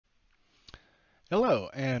Hello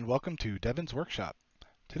and welcome to Devin's Workshop.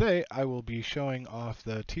 Today I will be showing off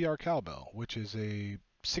the TR-Cowbell, which is a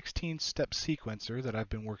 16-step sequencer that I've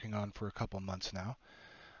been working on for a couple months now.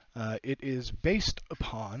 It is based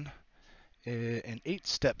upon an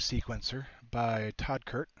 8-step sequencer by Todd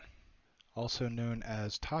Kurt, also known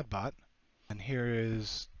as ToddBot. And here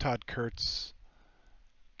is Todd Kurt's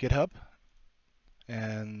GitHub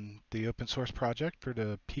and the open source project for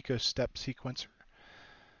the Pico step sequencer.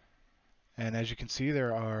 And as you can see,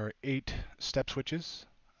 there are 8 step switches.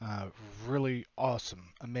 Really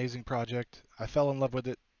awesome, amazing project. I fell in love with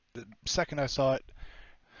it the second I saw it.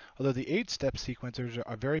 Although the 8-step sequencers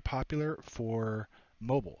are very popular for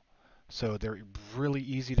mobile, so they're really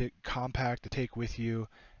easy to compact to take with you.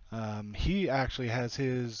 He actually has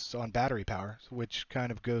his on battery power, which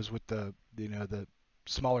kind of goes with the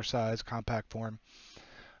smaller size compact form.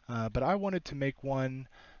 But I wanted to make one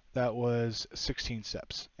that was 16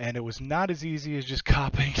 steps, and it was not as easy as just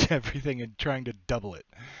copying everything and trying to double it.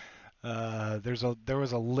 There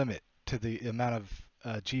was a limit to the amount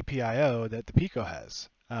of GPIO that the Pico has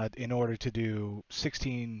in order to do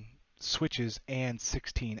 16 switches and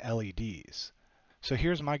 16 LEDs. So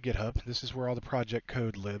here's my GitHub. This is where all the project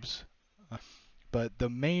code lives. But the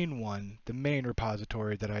main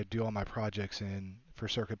repository that I do all my projects in for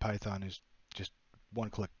CircuitPython is just one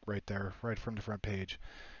click right there, right from the front page.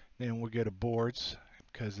 Then we'll go to boards,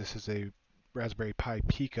 because this is a Raspberry Pi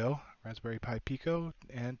Pico,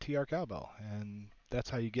 and TR-Cowbell. And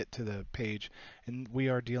that's how you get to the page. And we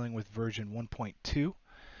are dealing with version 1.2.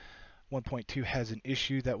 1.2 has an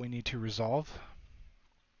issue that we need to resolve.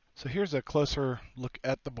 So here's a closer look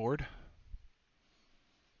at the board.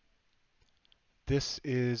 This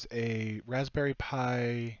is a Raspberry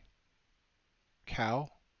Pi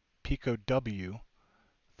Cow Pico W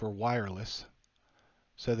for wireless.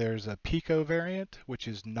 So there's a Pico variant, which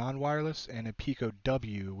is non-wireless, and a Pico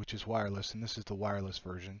W, which is wireless, and this is the wireless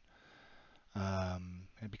version.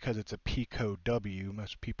 And because it's a Pico W,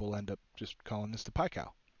 most people end up just calling this the Pi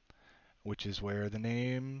Cow, which is where the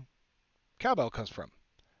name Cowbell comes from.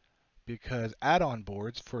 Because add-on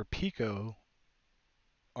boards for Pico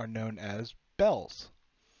are known as bells.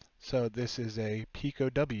 So this is a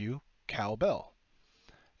Pico W Cowbell.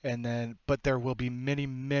 And then, but there will be many,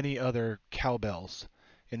 many other cowbells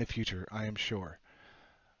in the future, I am sure.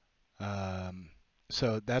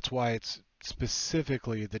 So that's why it's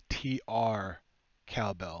specifically the TR-Cowbell.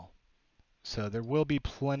 So there will be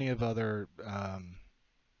plenty of other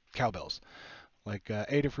cowbells. Like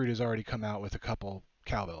Adafruit has already come out with a couple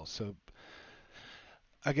cowbells. So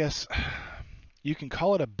I guess you can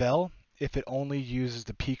call it a bell if it only uses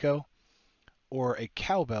the Pico, or a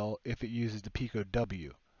cowbell if it uses the Pico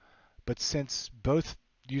W. But since both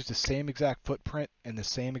use the same exact footprint and the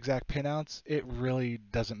same exact pinounce, it really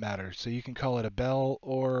doesn't matter. So you can call it a bell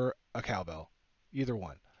or a cowbell, either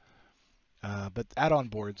one. But add-on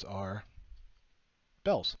boards are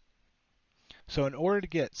bells. So in order to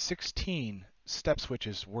get 16 step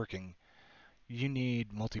switches working, you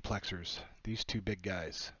need multiplexers, these two big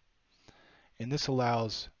guys. And this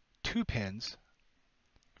allows 2 pins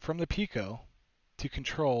from the Pico to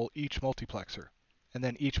control each multiplexer. And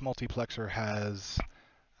then each multiplexer has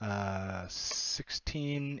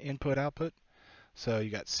 16 input output. So you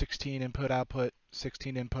got 16 input output,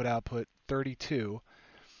 16 input output, 32.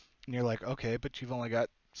 And you're like, okay, but you've only got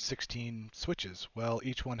 16 switches. Well,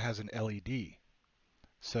 each one has an LED.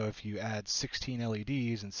 So if you add 16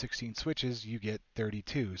 LEDs and 16 switches, you get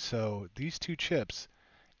 32. So these two chips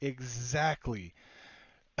exactly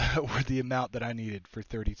were the amount that I needed for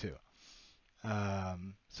 32.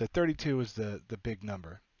 So 32 is the big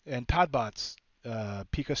number. And ToddBot's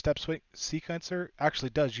Pico step sequencer actually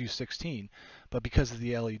does use 16, but because of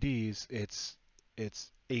the LEDs, it's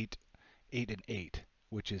 8, 8, and 8,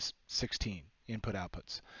 which is 16 input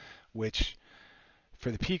outputs, which for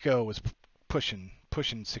the Pico was pushing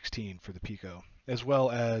 16 for the Pico, as well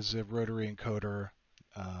as a rotary encoder.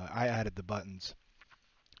 I added the buttons.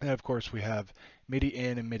 And of course we have MIDI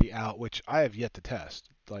in and MIDI out, which I have yet to test.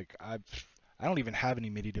 Like I don't even have any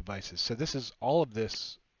MIDI devices. So this is all of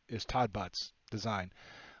this is ToddBot's design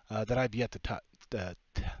that I've yet to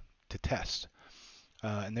test.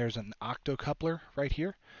 And there's an octocoupler right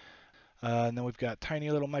here. And then we've got tiny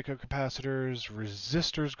little microcapacitors,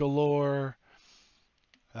 resistors galore,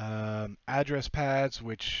 address pads,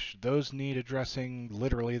 which those need addressing.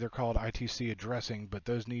 Literally, they're called I2C addressing, but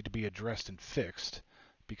those need to be addressed and fixed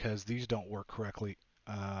because these don't work correctly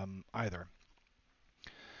either.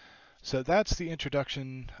 So that's the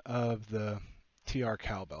introduction of the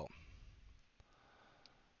TR-Cowbell.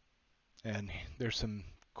 And there's some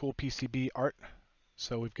cool PCB art.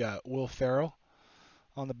 So we've got Will Ferrell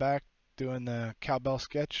on the back doing the cowbell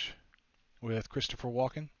sketch with Christopher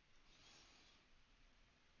Walken.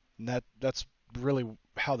 And that's really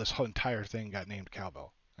how this whole entire thing got named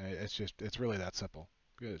Cowbell. It's really that simple.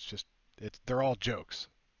 They're all jokes.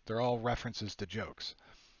 They're all references to jokes.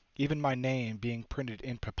 Even my name being printed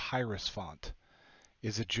in papyrus font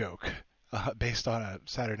is a joke based on a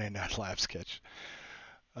Saturday Night Live sketch.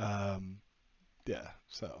 Um, yeah,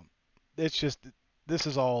 so it's just this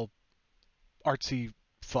is all artsy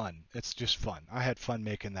fun. It's just fun. I had fun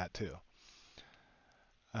making that too.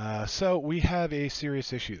 So we have a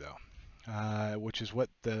serious issue though, which is what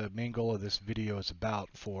the main goal of this video is about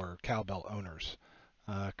for cowbell owners.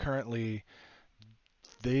 Currently,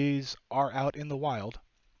 these are out in the wild.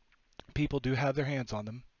 People do have their hands on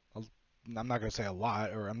them. I'm not going to say a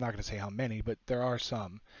lot, or I'm not going to say how many, but there are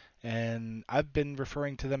some. And I've been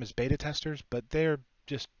referring to them as beta testers, but they're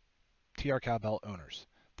just TR-Cowbell owners.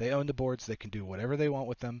 They own the boards. They can do whatever they want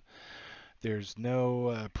with them. There's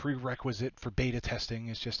no prerequisite for beta testing.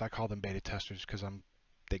 It's just I call them beta testers because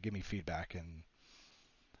they give me feedback, and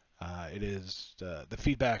the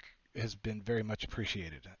feedback has been very much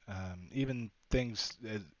appreciated. Even things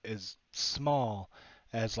as small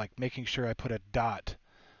as like making sure I put a dot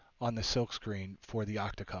on the silk screen for the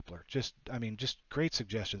octocoupler. Just great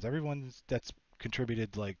suggestions. Everyone that's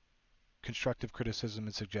contributed like constructive criticism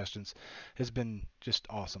and suggestions has been just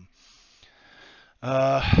awesome.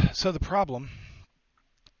 So the problem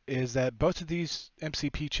is that both of these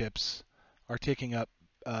MCP chips are taking up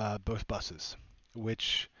both buses,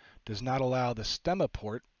 which does not allow the stemma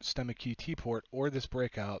QT port, or this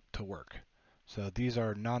breakout to work. So these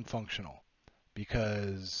are non-functional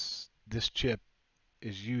because this chip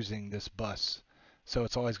is using this bus. So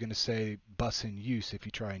it's always going to say bus in use if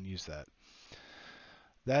you try and use that.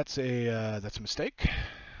 That's a mistake,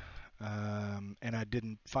 and I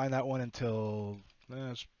didn't find that one until it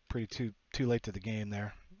was pretty too late to the game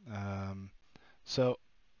there. So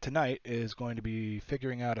tonight is going to be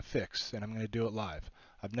figuring out a fix, and I'm going to do it live.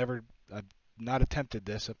 I've not attempted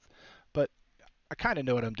this, but I kind of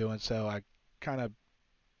know what I'm doing, so I kind of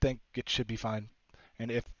think it should be fine.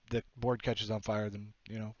 And if the board catches on fire, then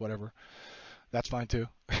whatever, that's fine too.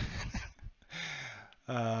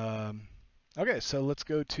 Okay, so let's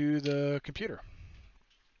go to the computer,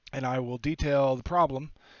 and I will detail the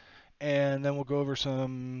problem, and then we'll go over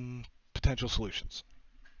some potential solutions.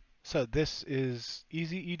 So this is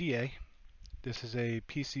Easy EDA. This is a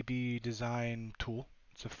PCB design tool.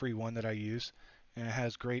 It's a free one that I use, and it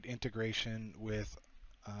has great integration with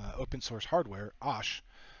open source hardware, OSH,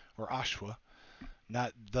 or OSHWA.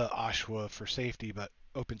 Not the OSHWA for safety, but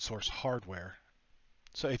open source hardware.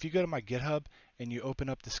 So if you go to my GitHub and you open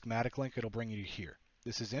up the schematic link, it'll bring you here.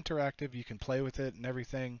 This is interactive. You can play with it and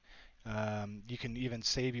everything. You can even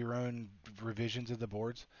save your own revisions of the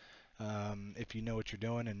boards if you know what you're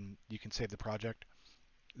doing, and you can save the project.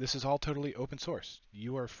 This is all totally open source.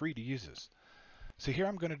 You are free to use this. So here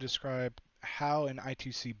I'm going to describe how an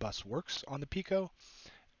I2C bus works on the Pico,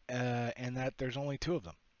 and that there's only two of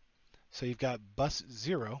them. So you've got bus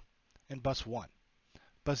 0 and bus 1.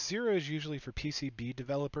 Bus 0 is usually for PCB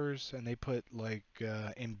developers, and they put like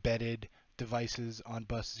embedded devices on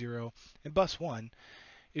bus 0. And bus 1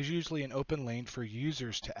 is usually an open lane for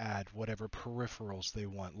users to add whatever peripherals they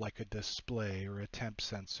want, like a display or a temp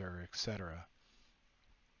sensor, etc.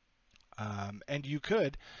 And you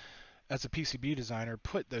could, as a PCB designer,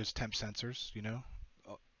 put those temp sensors,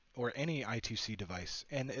 or any I2C device,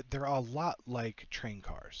 and they're a lot like train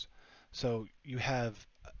cars. So you have,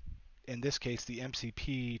 in this case, the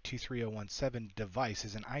MCP 23017 device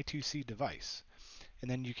is an I2C device,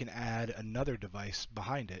 and then you can add another device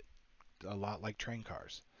behind it, a lot like train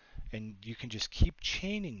cars, and you can just keep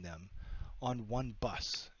chaining them on one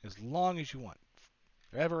bus as long as you want.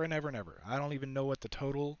 Forever and ever and ever. I don't even know what the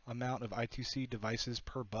total amount of I2C devices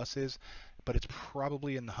per bus is, but it's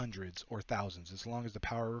probably in the hundreds or thousands. As long as the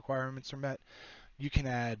power requirements are met, you can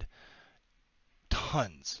add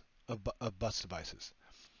tons of bus devices.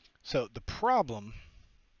 So the problem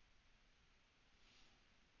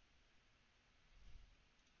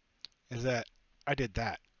is that I did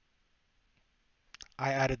that.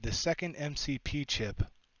 I added the second MCP chip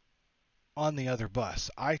on the other bus.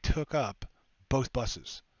 I took up both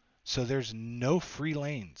buses. So there's no free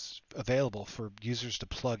lanes available for users to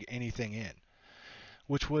plug anything in,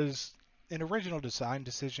 which was an original design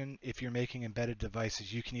decision. If you're making embedded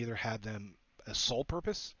devices, you can either have them as sole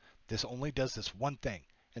purpose, this only does this one thing,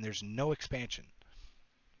 and there's no expansion,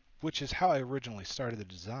 which is how I originally started the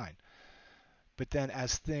design. But then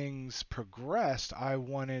as things progressed, I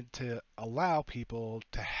wanted to allow people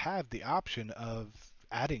to have the option of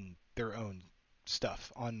adding their own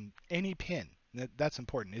stuff on any pin. That's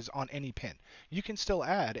important, is on any pin. You can still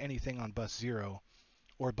add anything on bus 0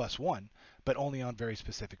 or bus 1, but only on very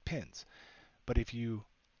specific pins. But if you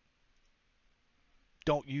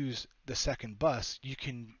don't use the second bus, you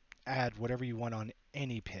can add whatever you want on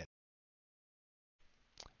any pin.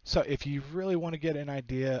 So if you really want to get an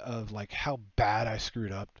idea of like how bad I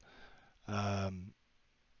screwed up, um,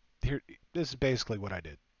 here, this is basically what I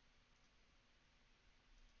did.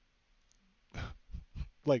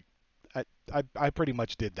 Like, I pretty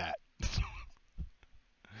much did that.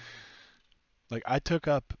 Like, I took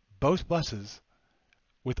up both buses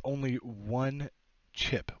with only one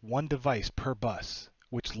chip, one device per bus,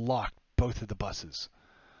 which locked both of the buses.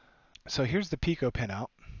 So here's the Pico pinout,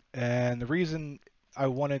 and the reason I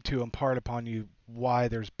wanted to impart upon you why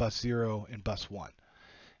there's bus 0 and bus 1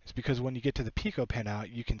 is because when you get to the Pico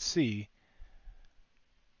pinout, you can see,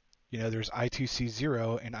 there's I2C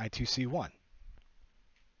 0 and I2C 1.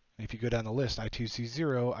 And if you go down the list, I2C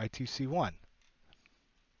 0, I2C 1.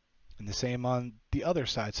 And the same on the other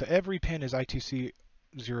side. So every pin is I2C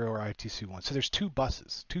 0 or I2C 1. So there's two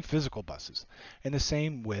buses, two physical buses. And the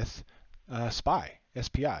same with SPI,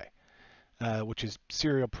 which is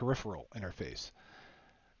serial peripheral interface.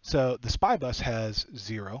 So the SPI bus has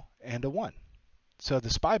 0 and a 1. So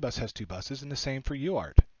the SPI bus has two buses, and the same for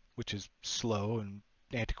UART, which is slow and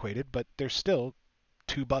antiquated, but there's still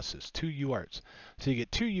two buses, two UARTs. So you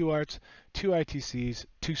get two UARTs, two I2Cs,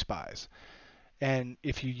 two SPIs. And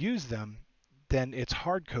if you use them, then it's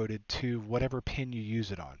hard-coded to whatever pin you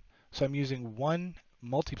use it on. So I'm using one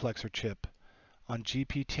multiplexer chip on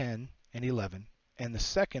GP10 and 11, and the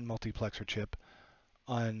second multiplexer chip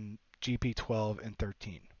on GP12 and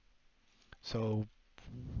 13. So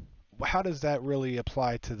how does that really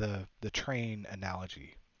apply to the train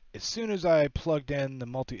analogy? As soon as I plugged in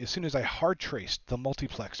as soon as I hard traced the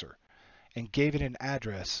multiplexer and gave it an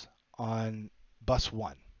address on bus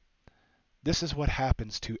 1, this is what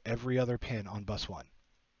happens to every other pin on bus 1.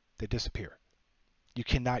 They disappear. You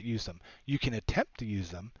cannot use them. You can attempt to use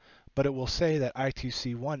them, but it will say that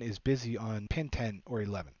I2C1 is busy on pin 10 or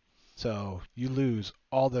 11. So you lose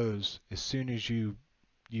all those as soon as you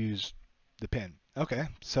use the pin. Okay,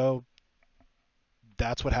 so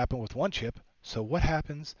that's what happened with one chip. So what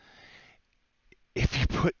happens if you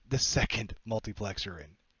put the second multiplexer in?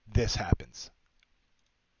 This happens.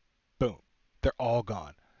 Boom. They're all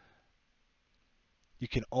gone. You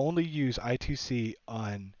can only use I2C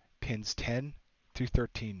on pins 10 through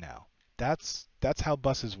 13 now. That's how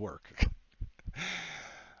buses work.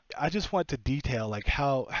 I just want to detail like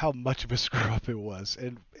how much of a screw up it was,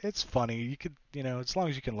 and it's funny. You could, as long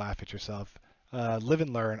as you can laugh at yourself, live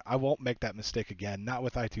and learn. I won't make that mistake again. Not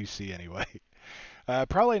with I2C anyway.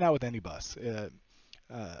 Probably not with any bus.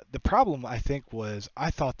 The problem I think was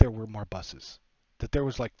I thought there were more buses, that there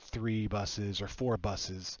was like 3 buses or 4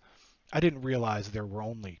 buses. I didn't realize there were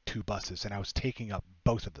only 2 buses, and I was taking up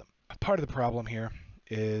both of them. Part of the problem here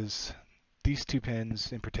is these 2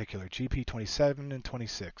 pins in particular, GP27 and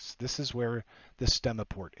 26. This is where the stemma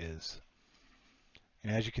port is.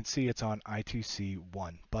 And as you can see, it's on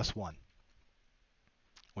I2C1, bus 1,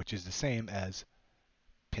 which is the same as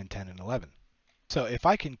pin 10 and 11. So if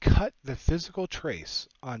I can cut the physical trace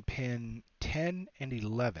on pin 10 and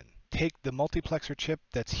 11, take the multiplexer chip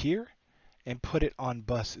that's here and put it on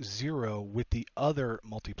bus 0 with the other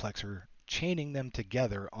multiplexer, chaining them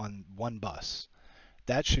together on one bus,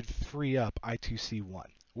 that should free up I2C1,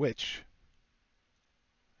 which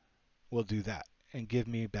will do that and give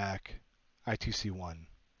me back I2C1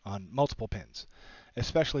 on multiple pins,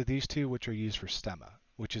 especially these 2, which are used for stemma,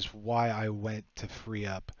 which is why I went to free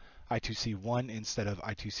up I2C1 instead of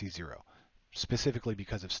I2C0, specifically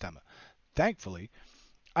because of stemma. Thankfully,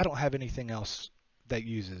 I don't have anything else that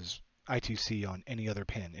uses I2C on any other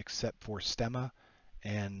pin except for stemma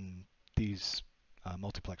and these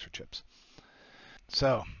multiplexer chips.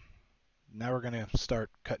 So now we're going to start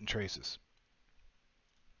cutting traces.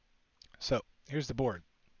 So here's the board.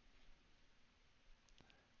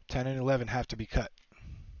 10 and 11 have to be cut.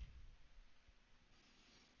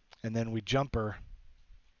 And then we jumper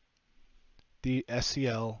the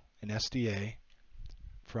SCL and SDA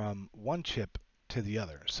from one chip to the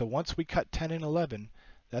other. So once we cut 10 and 11,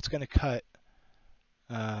 that's going to cut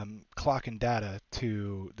clock and data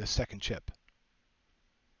to the second chip.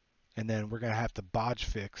 And then we're going to have to bodge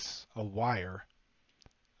fix a wire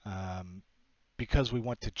because we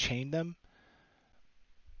want to chain them.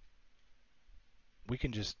 We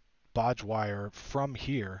can just bodge wire from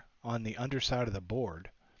here on the underside of the board,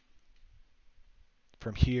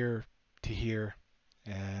 from here to here,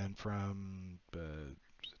 and from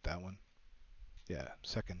that one, yeah,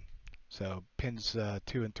 second So pins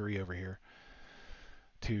 2 and 3 over here,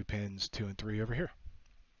 2 pins 2 and 3 over here.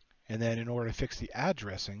 And then in order to fix the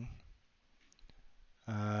addressing,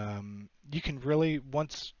 you can really,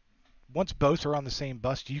 once both are on the same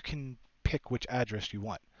bus, you can pick which address you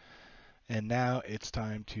want. And now it's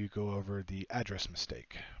time to go over the address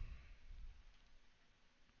mistake.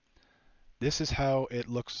 This is how it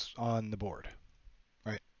looks on the board,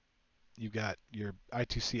 right? You've got your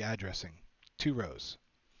I2C addressing, 2 rows.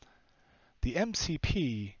 The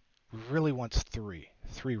MCP really wants 3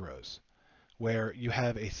 rows, where you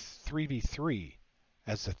have a 3v3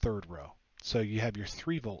 as the 3rd row. So you have your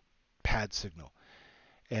 3-volt pad signal,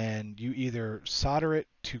 and you either solder it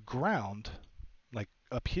to ground, like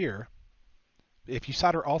up here. If you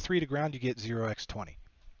solder all 3 to ground, you get 0x20.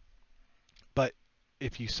 But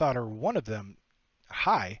if you solder one of them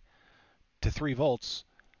high to 3 volts,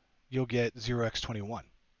 you'll get 0x21.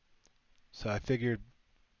 So I figured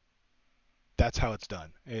that's how it's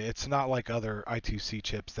done. It's not like other I2C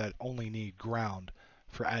chips that only need ground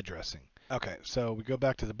for addressing. Okay, so we go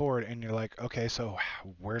back to the board and you're like, okay, so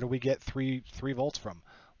where do we get 3 volts from?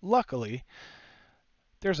 Luckily,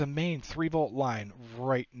 there's a main 3-volt line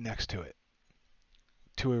right next to it,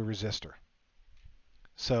 to a resistor.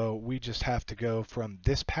 So we just have to go from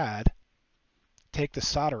this pad, take the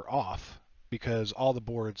solder off, because all the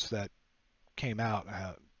boards that came out,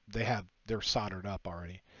 they're soldered up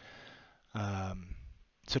already.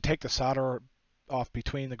 So take the solder off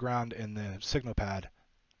between the ground and the signal pad,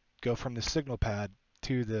 go from the signal pad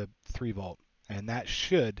to the 3-volt, and that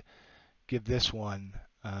should give this one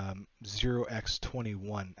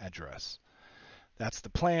 0x21 address. That's the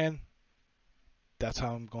plan. That's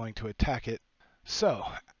how I'm going to attack it. So,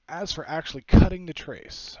 as for actually cutting the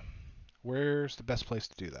trace, where's the best place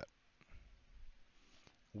to do that?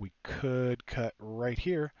 We could cut right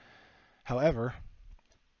here. However,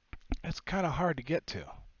 it's kind of hard to get to.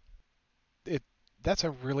 That's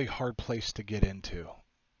a really hard place to get into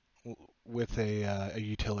with a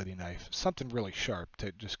utility knife. Something really sharp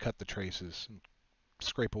to just cut the traces and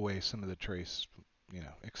scrape away some of the trace,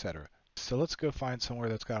 etc. So let's go find somewhere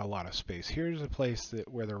that's got a lot of space. Here's a place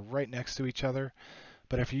where they're right next to each other.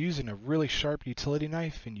 But if you're using a really sharp utility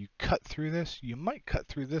knife and you cut through this, you might cut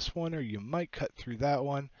through this one or you might cut through that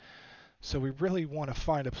one. So we really want to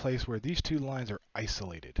find a place where these 2 lines are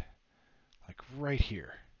isolated, like right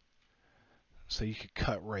here. So you could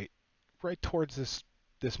cut right towards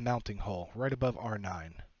this mounting hole, right above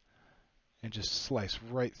R9, and just slice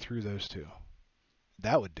right through those 2.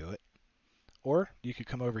 That would do it. Or you could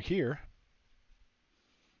come over here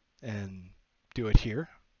and do it here.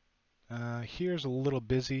 Here's a little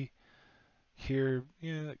busy. Here,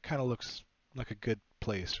 it kind of looks like a good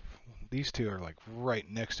place. These 2 are like right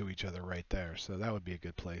next to each other right there, so that would be a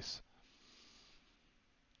good place.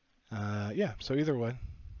 Yeah, so either one,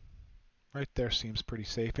 right there seems pretty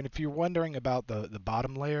safe. And if you're wondering about the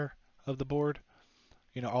bottom layer of the board,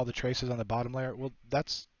 all the traces on the bottom layer, well,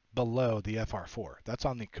 that's below the FR4. That's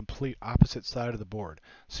on the complete opposite side of the board.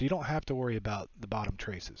 So you don't have to worry about the bottom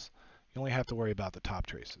traces. You only have to worry about the top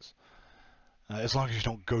traces. As long as you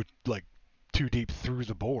don't go like too deep through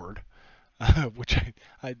the board, which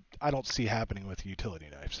I don't see happening with a utility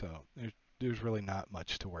knife. So there's really not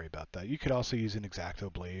much to worry about that. You could also use an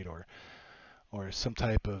X-Acto blade or some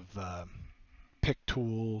type of pick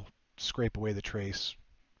tool, scrape away the trace,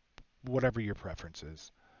 whatever your preference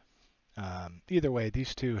is. Either way,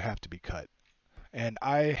 these 2 have to be cut. And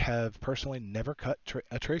I have personally never cut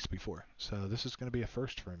a trace before, so this is going to be a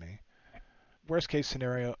first for me. Worst case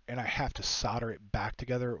scenario, and I have to solder it back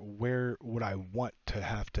together, where would I want to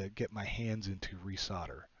have to get my hands into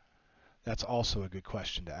resolder? That's also a good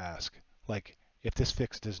question to ask. Like, if this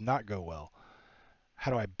fix does not go well,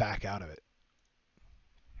 how do I back out of it?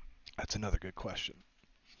 That's another good question.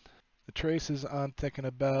 The traces I'm thinking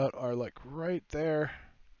about are like right there,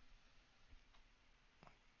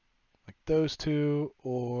 like those 2,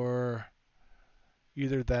 or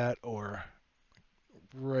either that or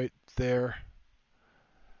right there.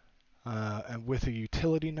 And with a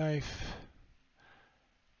utility knife,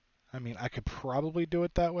 I mean, I could probably do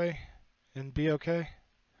it that way and be okay.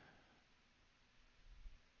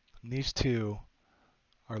 And these 2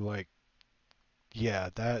 are like, yeah,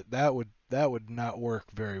 that would not work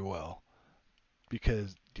very well,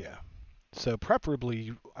 because yeah. So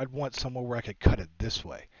preferably, I'd want somewhere where I could cut it this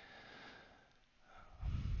way.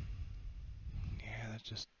 Yeah,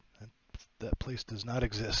 that place does not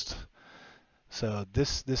exist. So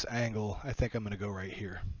this angle, I think I'm going to go right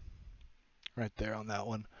here, right there on that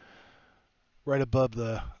one, right above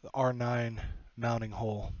the R9 mounting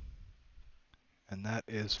hole, and that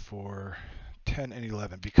is for 10, and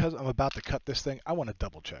 11. Because I'm about to cut this thing, I want to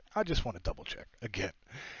double check. I just want to double check again.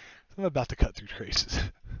 I'm about to cut through traces.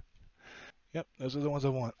 Yep, those are the ones I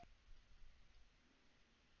want.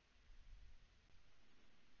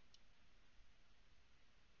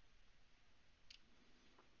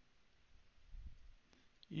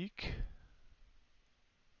 Eek.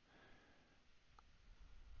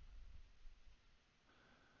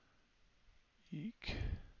 Eek.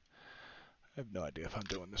 I have no idea if I'm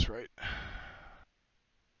doing this right.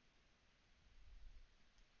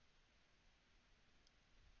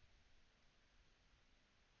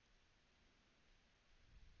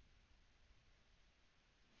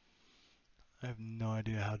 I have no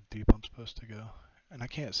idea how deep I'm supposed to go. And I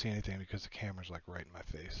can't see anything because the camera's like right in my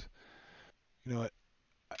face. You know what?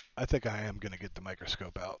 I think I am going to get the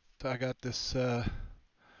microscope out. So I got this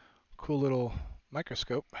cool little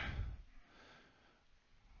microscope.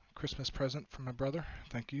 Christmas present from my brother.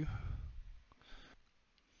 Thank you.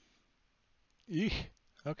 Eek.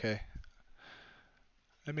 Okay.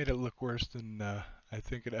 I made it look worse than I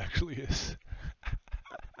think it actually is.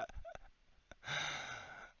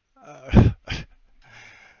 uh,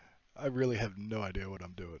 I really have no idea what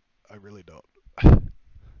I'm doing. I really don't.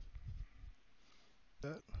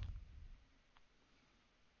 That.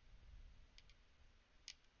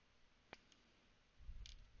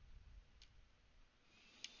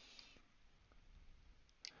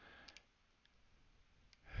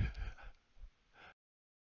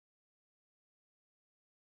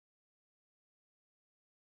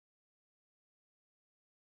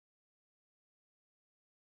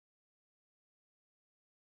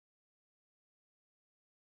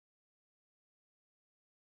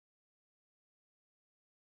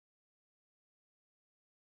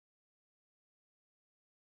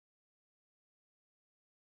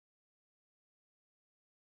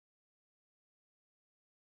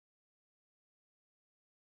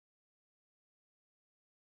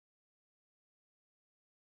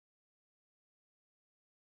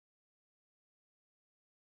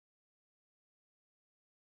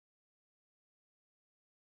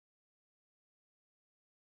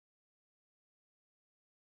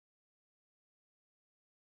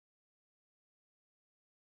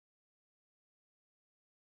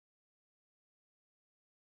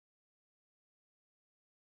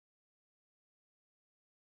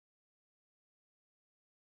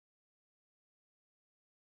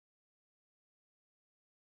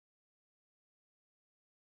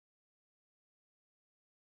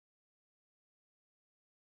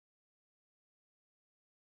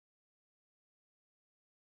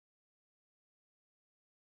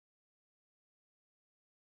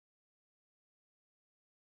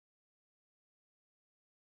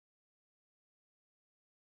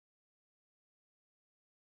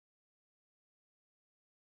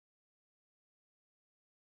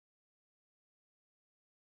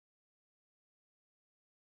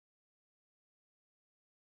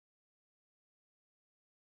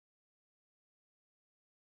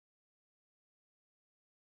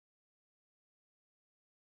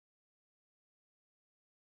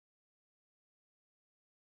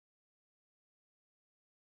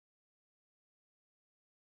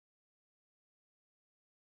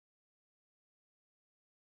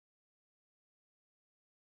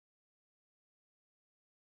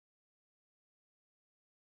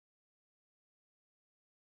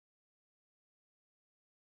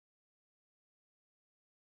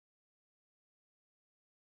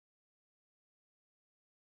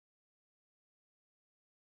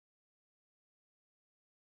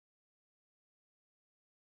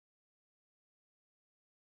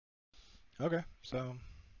 Okay, so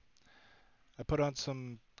I put on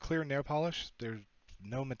some clear nail polish. There's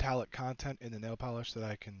no metallic content in the nail polish that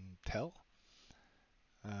I can tell.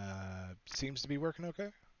 Seems to be working okay.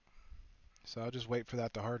 So I'll just wait for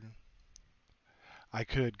that to harden. I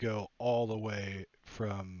could go all the way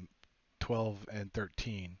from 12 and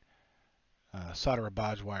 13, solder a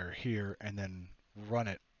bodge wire here, and then run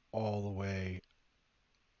it all the way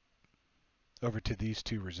over to these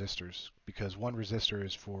two resistors, because one resistor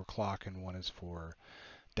is for clock and one is for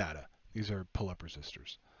data. These are pull-up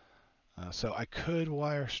resistors. So I could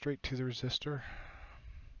wire straight to the resistor.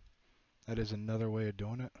 That is another way of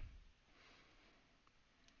doing it.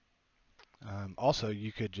 Also,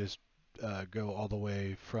 you could just go all the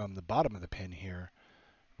way from the bottom of the pin here,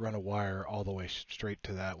 run a wire all the way straight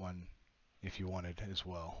to that one if you wanted as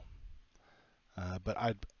well. But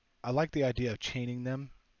I like the idea of chaining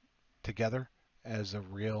them together as a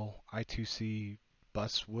real I2C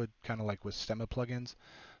bus would, kind of like with stemma plugins.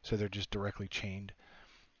 So they're just directly chained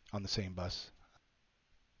on the same bus.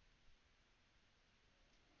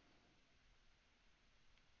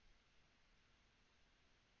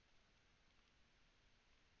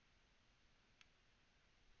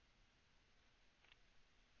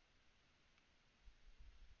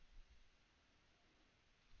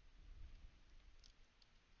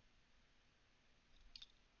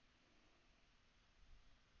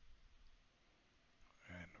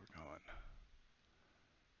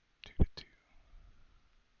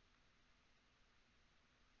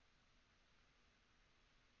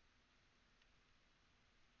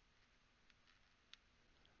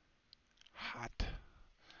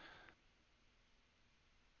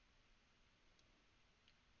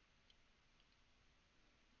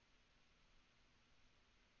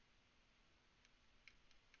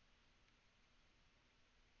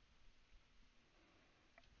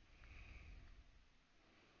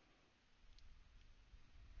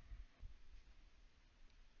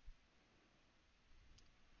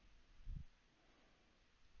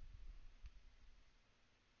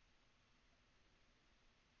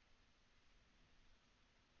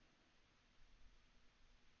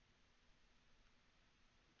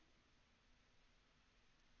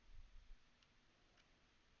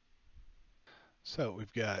 So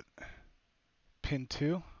we've got pin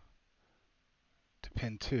 2 to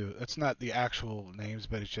pin 2. That's not the actual names,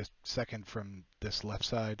 but it's just second from this left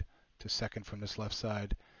side to second from this left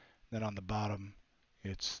side. Then on the bottom,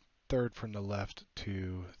 it's third from the left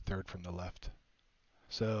to third from the left.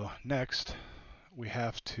 So next, we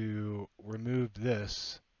have to remove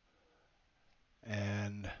this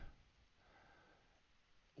and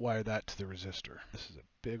wire that to the resistor. This is a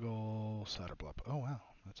big old solder blob. Oh wow,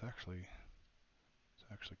 it's actually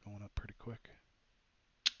going up pretty quick.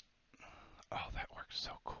 Oh, that works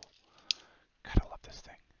so cool. Gotta love this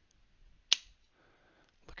thing.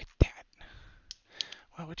 Look at that.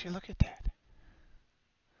 Why would you look at that?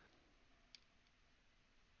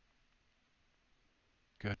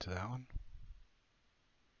 Go to that one.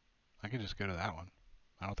 I can just go to that one.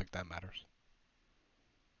 I don't think that matters.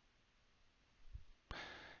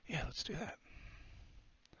 Yeah, let's do that.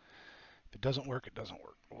 If it doesn't work, it doesn't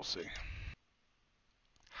work. We'll see.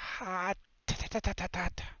 Ha ta ta ta ta ta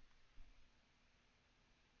ta.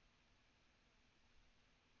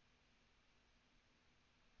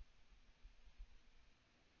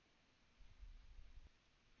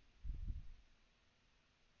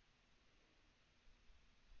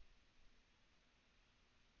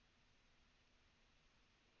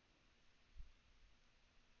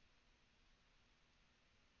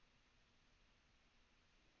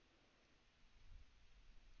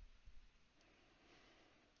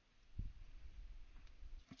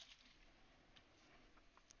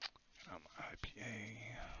 IPA.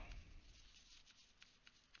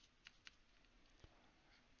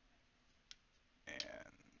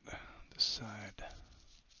 And this side.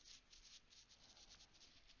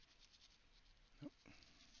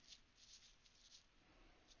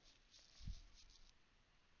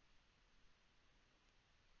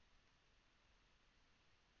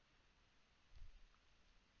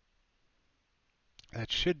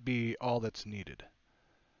 That should be all that's needed.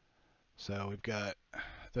 So we've got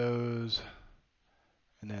those,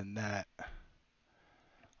 and then that,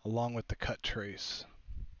 along with the cut trace.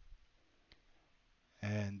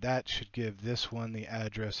 And that should give this one the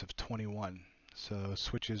address of 21. So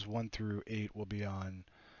switches 1 through 8 will be on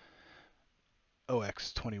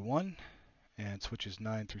OX21, and switches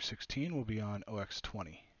 9 through 16 will be on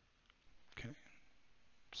OX20. Okay,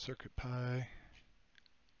 CircuitPy.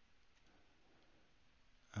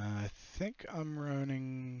 I think I'm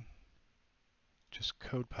running just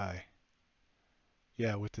CodePy.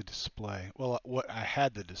 Yeah, with the display. Well, what I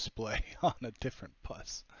had the display on a different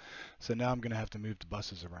bus. So now I'm going to have to move the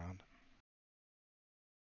buses around.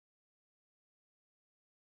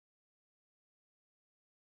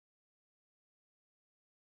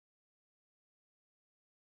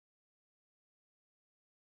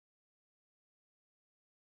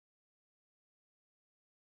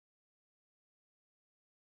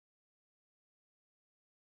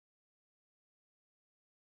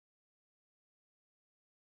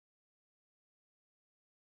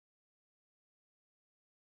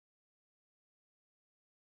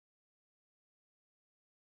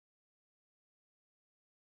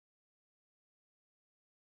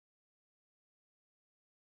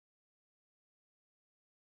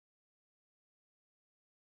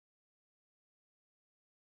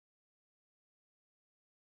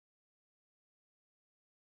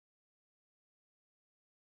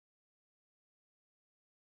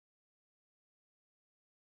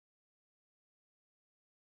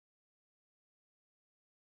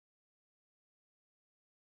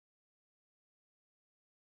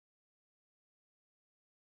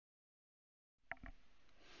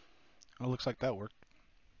 Well, it looks like that worked.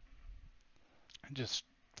 I just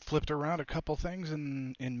flipped around a couple things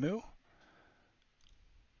in Mu.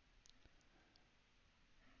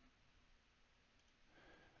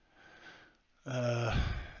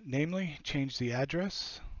 Namely, change the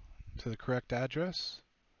address to the correct address.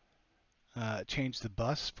 Change the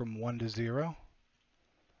bus from 1 to 0.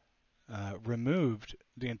 Removed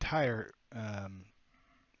the entire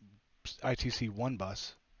I2C 1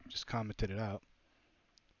 bus. Just commented it out.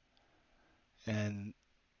 And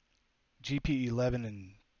GP11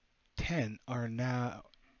 and 10 are now,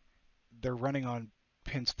 they're running on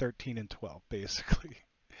pins 13 and 12, basically.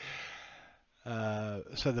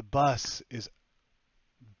 So the bus is,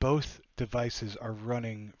 both devices are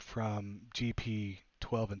running from GP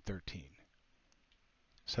 12 and 13.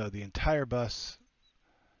 So the entire bus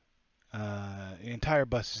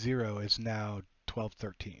 0 is now 12,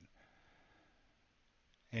 13.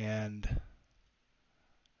 And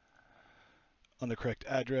on the correct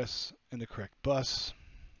address and the correct bus.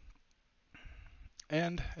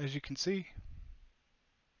 And as you can see,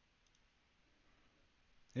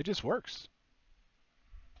 it just works.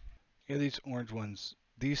 Yeah, these orange ones,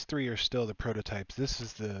 these three are still the prototypes. This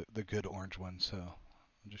is the good orange one, so I'll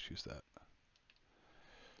just use that.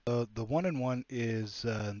 The 1-in-1 is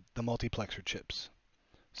the multiplexer chips.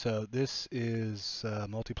 So this is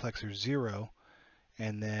multiplexer 0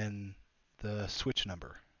 and then the switch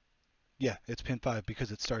number. Yeah, it's pin 5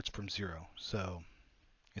 because it starts from 0. So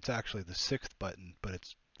it's actually the 6th button, but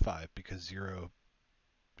it's 5 because 0,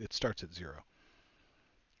 it starts at 0.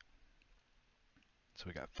 So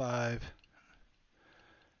we got 5.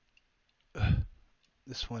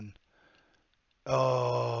 This one,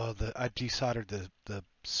 oh, I desoldered the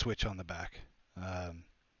switch on the back.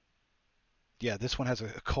 Yeah, this one has a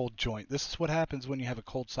cold joint. This is what happens when you have a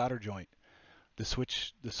cold solder joint. The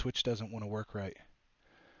switch doesn't want to work right.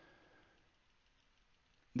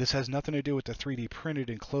 This has nothing to do with the 3D printed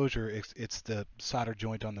enclosure. It's the solder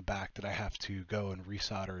joint on the back that I have to go and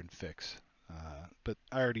resolder and fix. But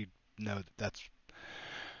I already know that's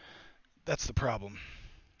the problem.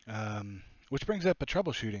 Which brings up a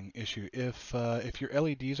troubleshooting issue. If your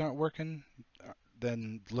LEDs aren't working,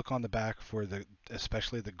 then look on the back for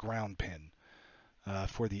especially the ground pin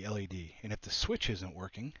for the LED. And if the switch isn't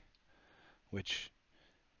working, which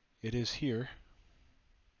it is here,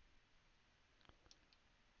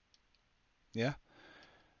 yeah.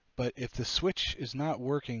 But if the switch is not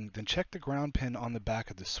working, then check the ground pin on the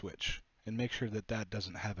back of the switch and make sure that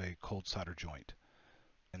doesn't have a cold solder joint.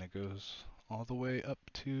 And it goes all the way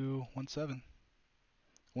up to 1.7.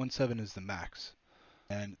 1.7 is the max.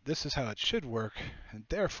 And this is how it should work, and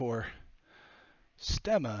therefore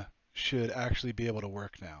Stemma should actually be able to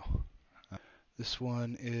work now. This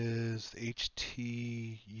one is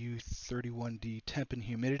HTU31D temp and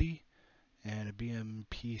humidity and a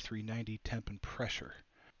BMP390 temp and pressure.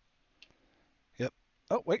 Yep.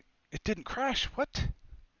 Oh, wait. It didn't crash. What?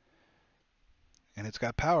 And it's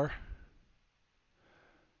got power.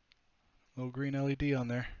 Little green LED on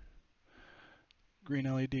there.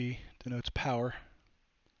 Green LED denotes power.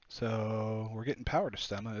 So we're getting power to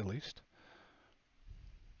Stemma at least.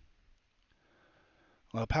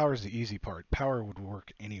 Well, power is the easy part. Power would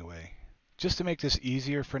work anyway. Just to make this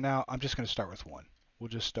easier for now, I'm just going to start with 1. We'll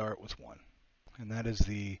just start with 1. And that is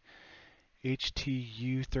the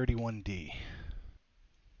HTU31D.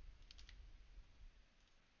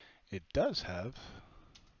 It does have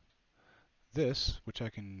this, which I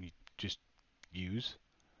can just use.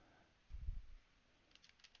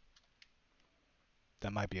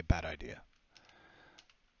 That might be a bad idea.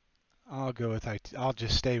 I'll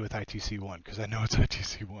just stay with I2C1 because I know it's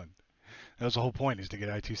I2C1. That was the whole point, is to get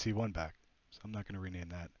I2C1 back. So I'm not going to rename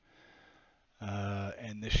that.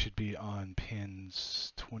 And this should be on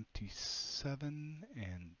pins 27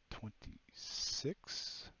 and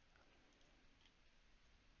 26.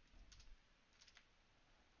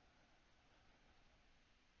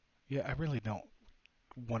 Yeah, I really don't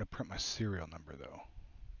want to print my serial number though.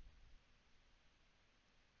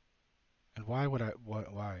 And why would I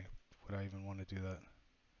even want to do that?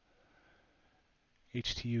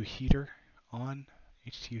 HTU heater on,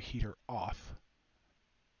 HTU heater off.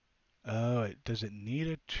 Oh, does it need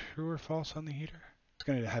a true or false on the heater? It's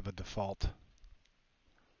going to have a default.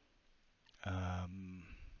 Oh,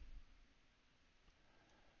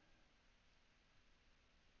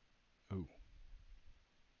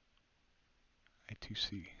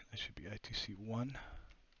 I2C. That should be I2C1. I'm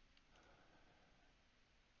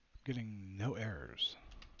getting no errors.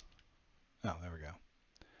 Oh, there we go.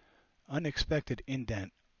 Unexpected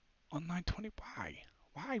indent on 920. Why?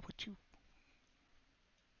 Why would you?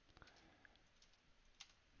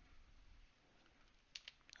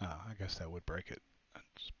 Oh, I guess that would break it.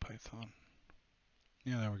 That's Python.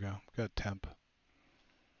 Yeah, there we go. Got temp.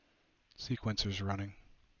 Sequencer's running.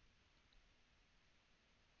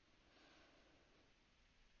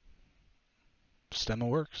 Stemma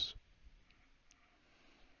works.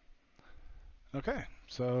 Okay,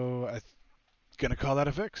 so I'm gonna call that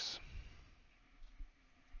a fix.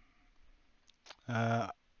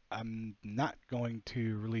 I'm not going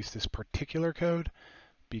to release this particular code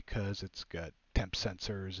because it's got temp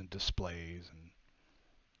sensors and displays, and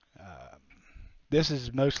this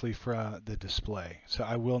is mostly for the display, so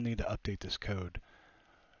I will need to update this code.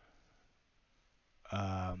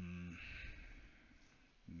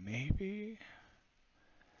 Maybe?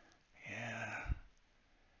 Yeah.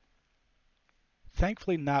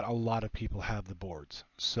 Thankfully, not a lot of people have the boards,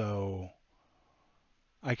 so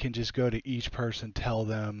I can just go to each person, tell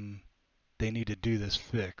them they need to do this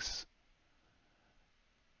fix.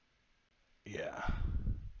 Yeah.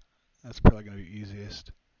 That's probably going to be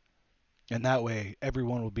easiest. And that way,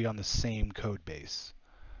 everyone will be on the same code base.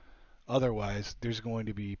 Otherwise, there's going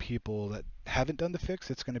to be people that haven't done the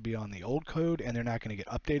fix. It's going to be on the old code, and they're not going to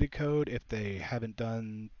get updated code if they haven't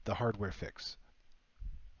done the hardware fix.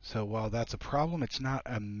 So while that's a problem, it's not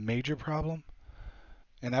a major problem.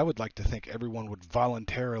 And I would like to think everyone would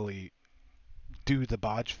voluntarily do the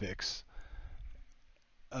bodge fix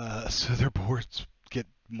so their boards get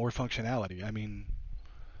more functionality. I mean,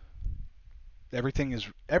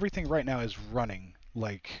 everything right now is running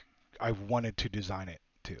like I wanted to design it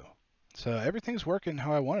to. So everything's working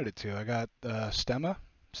how I wanted it to. I got Stemma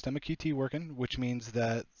QT working, which means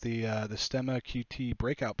that the Stemma QT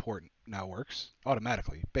breakout port now works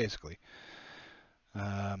automatically, basically.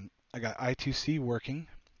 I got I2C working,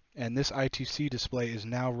 and this I2C display is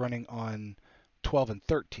now running on 12 and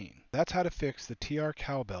 13. That's how to fix the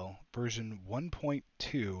TR-Cowbell version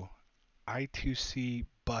 1.2 I2C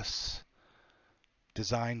bus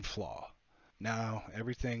design flaw. Now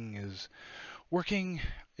everything is working,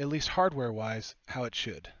 at least hardware-wise, how it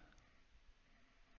should.